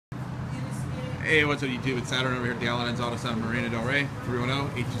Hey, what's up YouTube? It's Satin over here at the Allen's Auto Center, Marina Del Rey,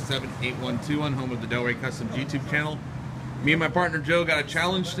 310-827-8121, home of the Del Rey Customs YouTube channel. Me and my partner Joe got a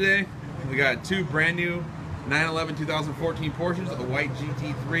challenge today. We got two brand new 911 2014 Porsches, a white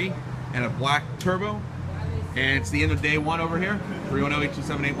GT3 and a black turbo. And it's the end of day one over here,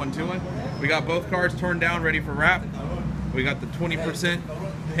 310-827-8121. We got both cars torn down, ready for wrap. We got the 20%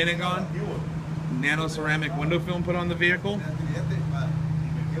 Pentagon nano ceramic window film put on the vehicle.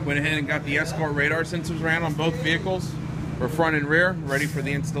 Went ahead and got the Escort radar sensors ran on both vehicles, for front and rear, ready for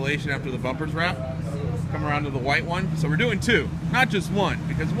the installation after the bumpers wrap. Come around to the white one. So we're doing two, not just one,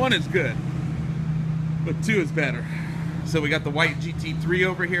 because one is good, but two is better. So we got the white GT3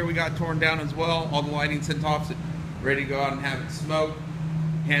 over here we got torn down as well. All the lighting sent off, ready to go out and have it smoked.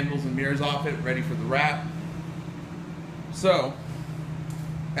 Handles and mirrors off it, ready for the wrap. So,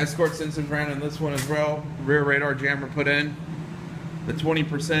 Escort sensors ran on this one as well. Rear radar jammer put in. The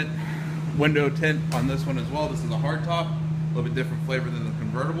 20% window tint on this one as well. This is a hardtop, a little bit different flavor than the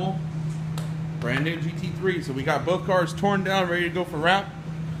convertible. Brand new GT3. So we got both cars torn down, ready to go for wrap.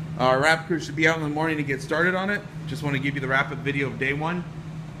 Our wrap crew should be out in the morning to get started on it. Just want to give you the wrap-up video of day one.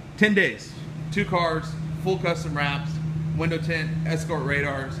 10 days, two cars, full custom wraps, window tint, Escort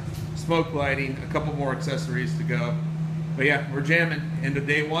radars, smoke lighting, a couple more accessories to go. But yeah, we're jamming. End of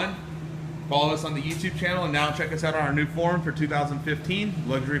day one. Follow us on the YouTube channel, and now check us out on our new forum for 2015,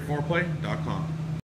 luxuryforeplay.com.